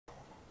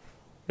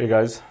Hey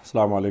guys,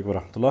 Assalamu alaikum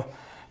warahmatullah.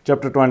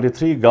 Chapter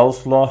 23,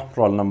 Gauss law,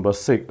 problem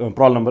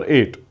number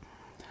 8.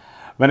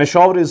 When a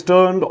shower is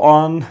turned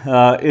on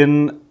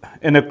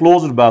in a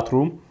closed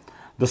bathroom,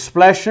 the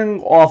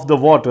splashing of the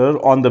water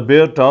on the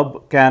bare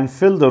tub can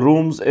fill the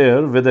room's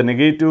air with a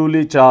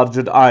negatively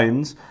charged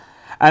ions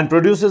and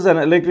produces an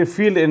electric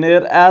field in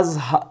air as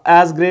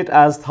great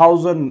as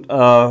 1000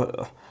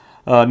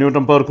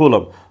 Newton per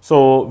Coulomb.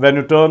 So when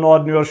you turn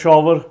on your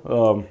shower,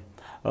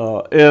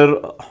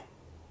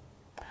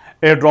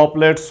 air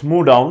droplets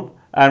move down,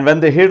 and when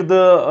they hit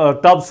the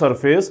tub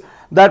surface,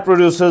 that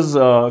produces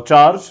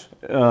charge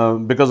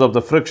because of the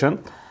friction.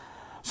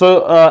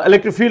 So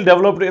electric field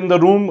developed in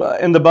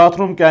the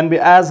bathroom can be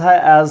as high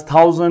as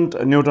 1000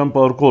 Newton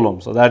per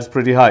Coulomb. So that's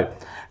pretty high.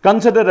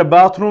 Consider a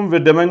bathroom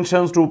with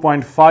dimensions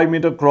 2.5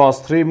 meter cross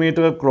 3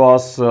 meter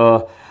cross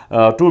 2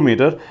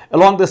 meter.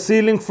 Along the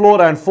ceiling,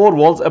 floor and 4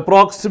 walls,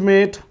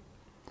 approximate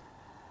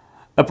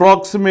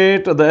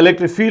the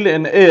electric field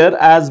in air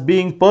as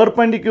being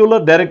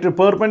directed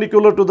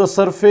perpendicular to the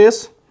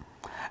surface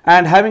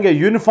and having a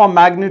uniform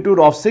magnitude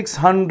of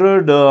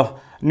 600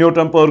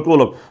 Newton per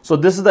Coulomb. So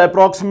this is the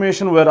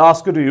approximation we are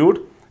asked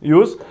to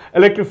use.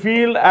 Electric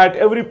field at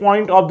every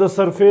point of the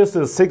surface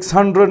is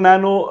 600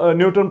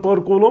 Newton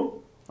per Coulomb.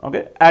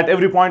 Okay, at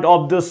every point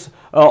of this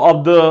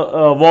of the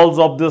walls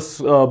of this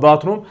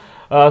bathroom,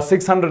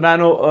 600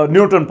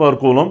 Newton per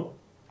Coulomb.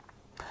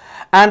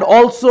 And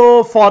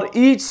also for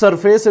each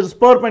surface, it is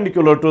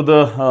perpendicular to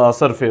the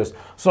surface.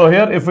 So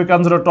here, if we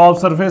consider top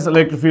surface,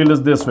 electric field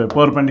is this way,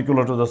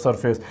 perpendicular to the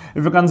surface.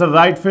 If we consider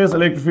right face,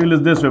 electric field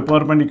is this way,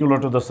 perpendicular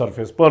to the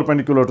surface,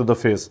 perpendicular to the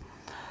face.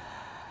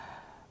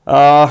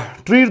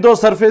 Treat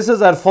those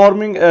surfaces as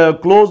forming a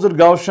closed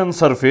Gaussian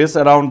surface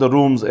around the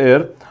room's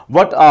air.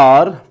 What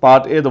are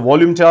part A, the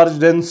volume charge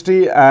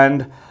density,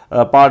 and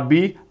part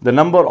B, the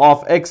number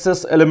of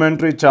excess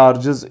elementary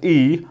charges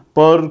E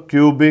per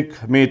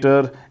cubic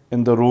meter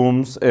in the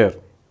room's air?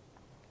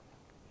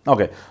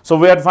 Okay, so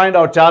we had to find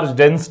out charge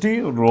density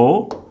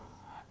rho,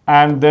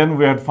 and then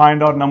we had to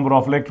find out number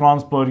of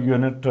electrons per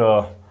unit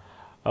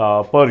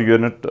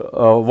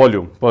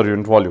volume.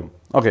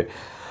 Okay,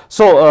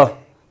 so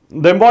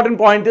the important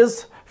point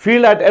is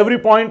field at every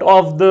point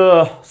of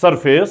the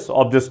surface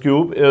of this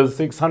cube is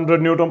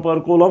 600 Newton per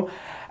Coulomb,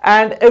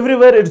 and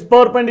everywhere it's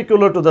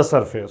perpendicular to the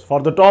surface.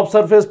 For the top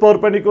surface,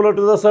 perpendicular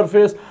to the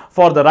surface.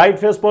 For the right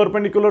face,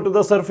 perpendicular to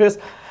the surface.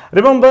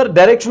 Remember,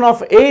 direction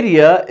of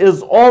area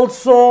is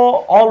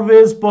also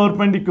always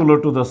perpendicular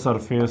to the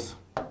surface.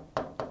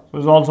 So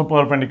it's also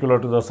perpendicular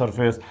to the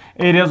surface.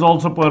 Area is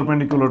also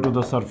perpendicular to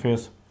the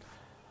surface.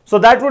 So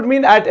that would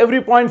mean at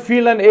every point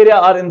field and area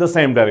are in the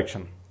same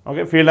direction.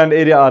 Okay, field and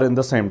area are in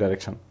the same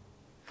direction.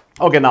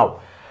 Okay, now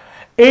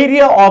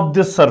area of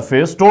this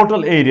surface,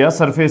 total area,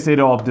 surface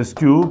area of this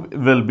cube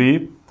will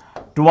be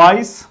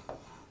twice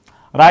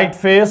right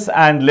face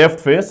and left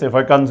face. If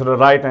I consider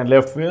right and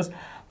left face,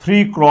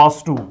 3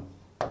 cross 2,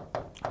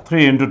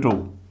 3 into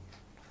 2.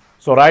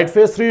 So right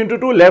face 3 into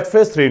 2, left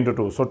face 3 into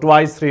 2. So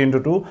twice 3 into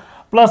 2.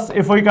 Plus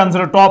if we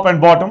consider top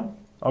and bottom,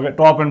 okay,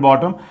 top and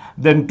bottom,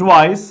 then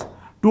twice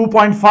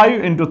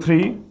 2.5 into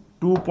 3,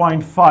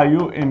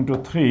 2.5 into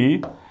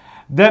 3.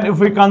 Then if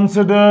we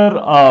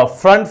consider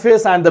front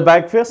face and the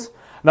back face,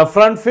 now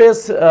front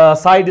face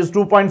side is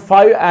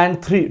 2.5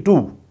 and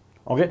 2.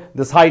 Okay,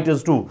 this height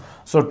is 2.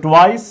 So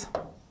twice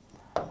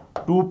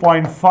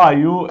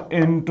 2.5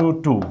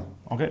 into 2.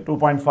 Okay,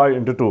 2.5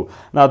 into 2.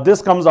 Now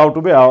this comes out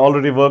to be, I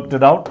already worked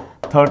it out,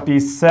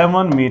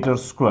 37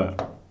 meters square.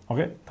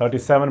 Okay,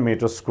 37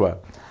 meters square.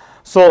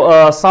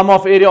 So sum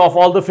of area of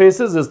all the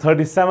faces is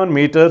 37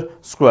 meter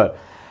square.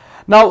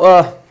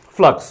 Now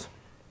flux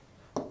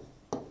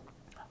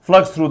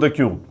through the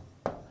cube.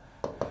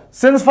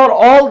 Since for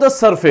all the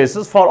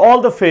surfaces, for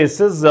all the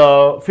faces,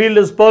 field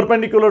is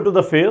perpendicular to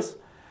the face,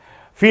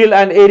 field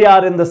and area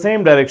are in the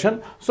same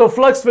direction. So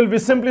flux will be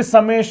simply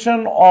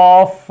summation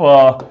of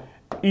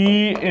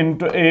E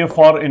into A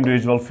for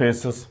individual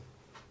faces.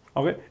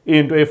 Okay, E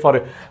into A for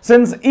A.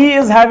 Since E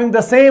is having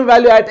the same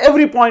value at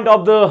every point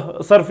of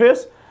the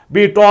surface,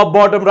 be it top,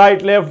 bottom,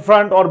 right, left,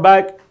 front or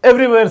back,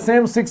 everywhere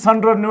same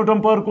 600 Newton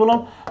per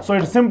Coulomb. So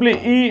it's simply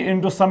E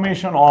into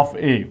summation of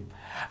A.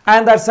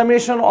 And that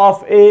summation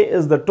of A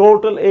is the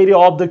total area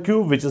of the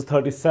cube, which is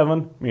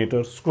 37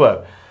 meters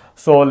square.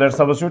 So let's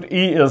substitute.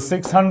 E is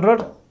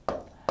 600,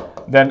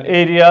 then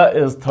area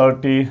is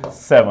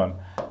 37.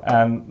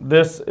 And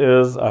this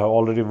is, I have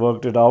already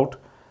worked it out,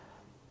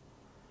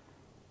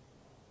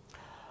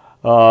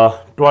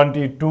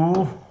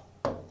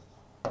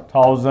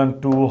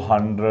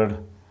 22,200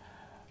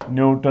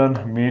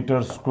 Newton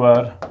meter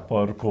square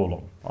per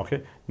Coulomb.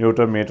 Okay,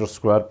 Newton meter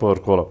square per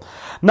Coulomb.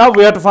 Now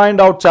we have to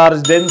find out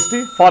charge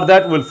density. For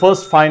that, we'll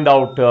first find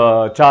out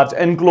charge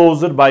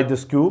enclosure by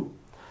this cube.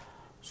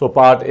 So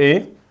part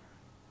A,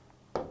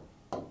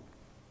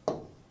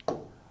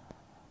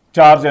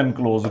 charge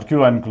enclosure,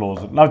 Q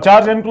enclosure. Now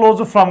charge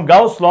enclosure from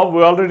Gauss law,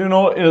 we already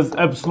know is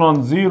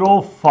epsilon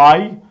 0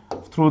 phi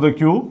through the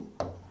cube,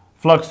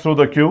 flux through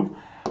the cube.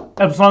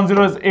 epsilon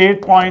 0 is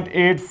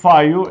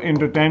 8.85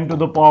 into 10 to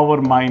the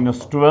power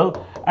minus 12,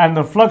 and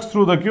the flux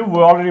through the cube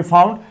we already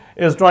found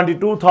is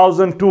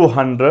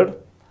 22,200.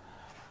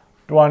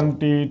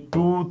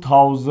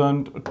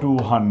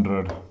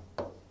 22,200.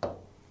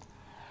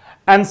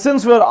 And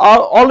since we are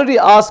already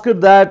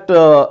asked that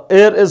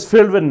air is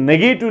filled with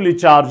negatively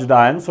charged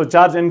ions, so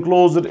charge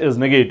enclosed is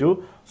negative,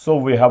 so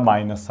we have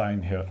minus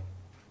sign here.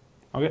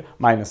 Okay,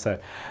 minus sign.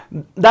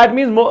 That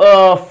means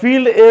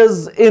field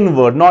is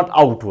inward, not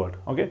outward.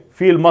 Okay,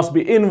 field must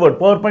be inward,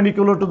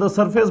 perpendicular to the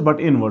surface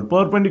but inward,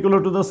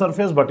 perpendicular to the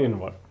surface but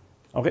inward.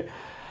 Okay,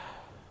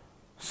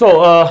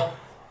 so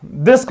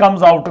this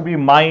comes out to be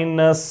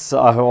minus,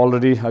 I have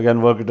already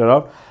again worked it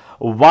out,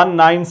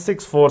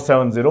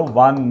 196470,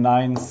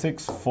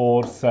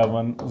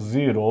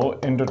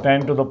 196470 into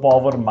 10 to the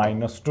power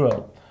minus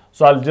 12.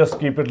 So I'll just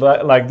keep it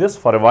like this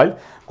for a while,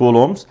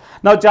 coulombs.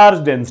 Now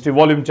charge density,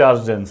 volume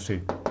charge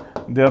density.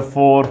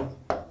 Therefore,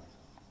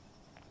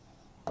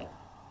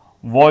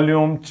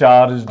 volume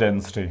charge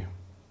density,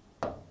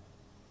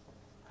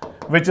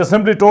 which is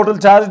simply total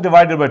charge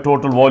divided by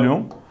total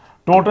volume.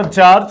 Total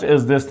charge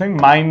is this thing,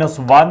 minus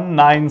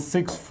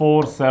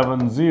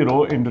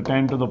 196470 into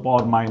 10 to the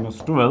power minus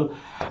 12.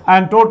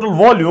 And total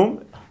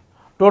volume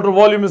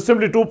is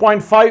simply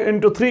 2.5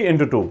 into 3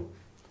 into 2.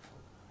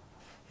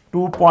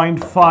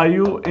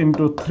 2.5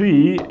 into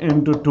 3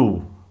 into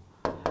 2.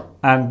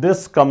 And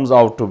this comes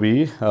out to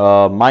be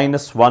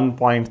minus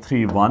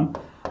 1.31,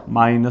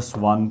 minus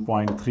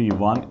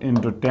 1.31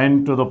 into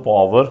 10 to the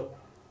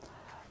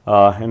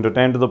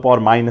power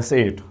minus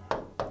 8.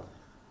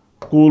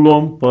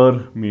 Coulomb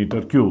per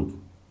meter cube.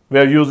 We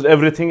have used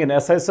everything in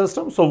SI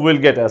system, so we'll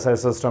get SI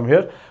system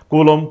here.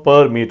 Coulomb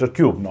per meter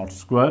cube, not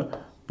square,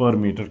 per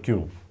meter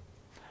cube.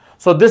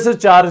 So this is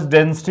charge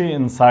density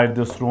inside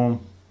this room.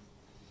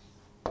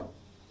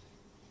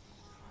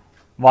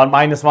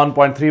 Minus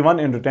 1.31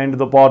 into 10 to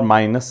the power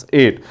minus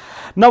 8.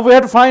 Now we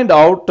have to find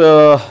out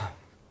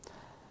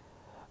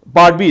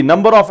part B,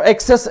 number of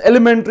excess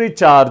elementary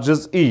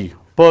charges E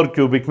per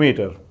cubic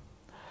meter.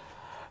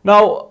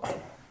 Now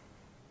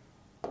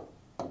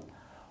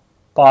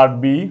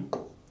part B,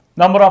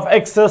 number of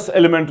excess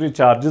elementary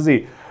charges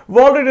E.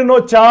 We already know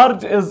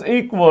charge is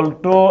equal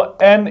to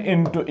N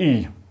into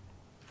E,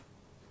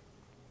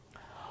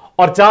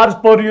 or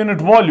charge per unit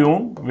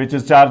volume, which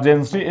is charge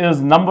density, is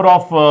number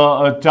of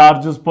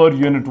charges per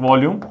unit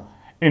volume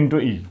into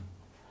E.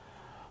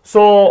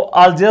 So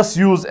I'll just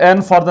use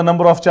N for the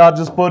number of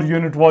charges per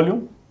unit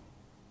volume.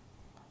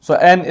 So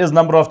N is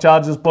number of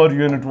charges per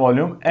unit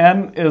volume.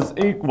 N is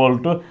equal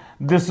to,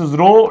 this is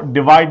rho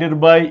divided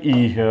by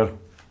E here.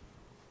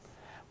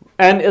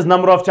 N is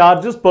number of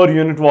charges per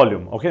unit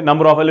volume. Okay,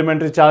 number of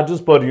elementary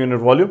charges per unit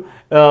volume.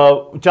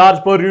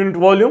 Charge per unit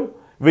volume,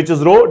 which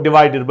is rho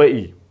divided by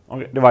E.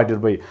 Okay, divided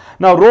by E.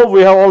 Now rho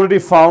we have already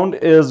found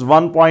is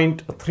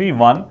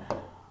 1.31.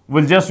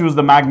 We'll just use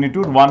the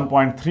magnitude,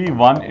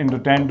 1.31 into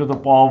 10 to the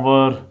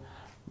power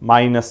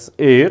minus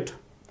 8.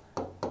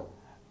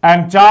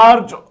 And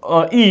charge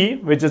E,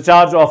 which is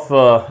charge of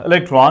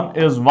electron,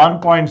 is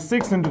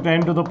 1.6 into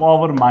 10 to the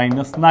power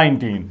minus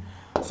 19.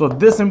 So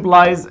this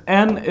implies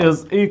N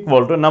is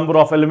equal to number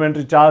of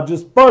elementary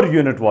charges per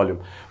unit volume.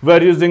 We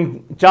are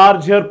using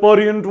charge here per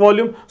unit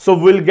volume, so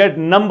we'll get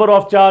number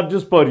of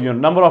charges per unit,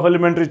 number of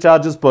elementary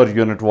charges per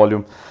unit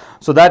volume.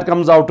 So that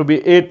comes out to be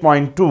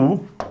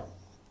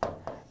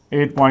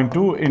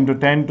 8.2 into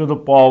 10 to the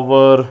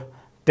power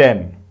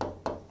 10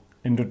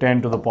 into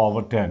 10 to the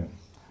power 10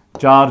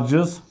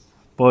 charges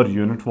per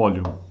unit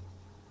volume.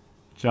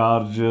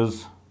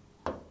 Charges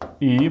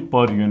E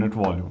per unit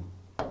volume.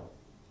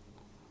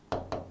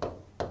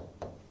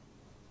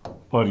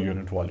 Per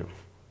unit volume.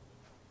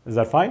 Is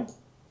that fine?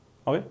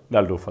 Okay,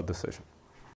 that'll do for this session.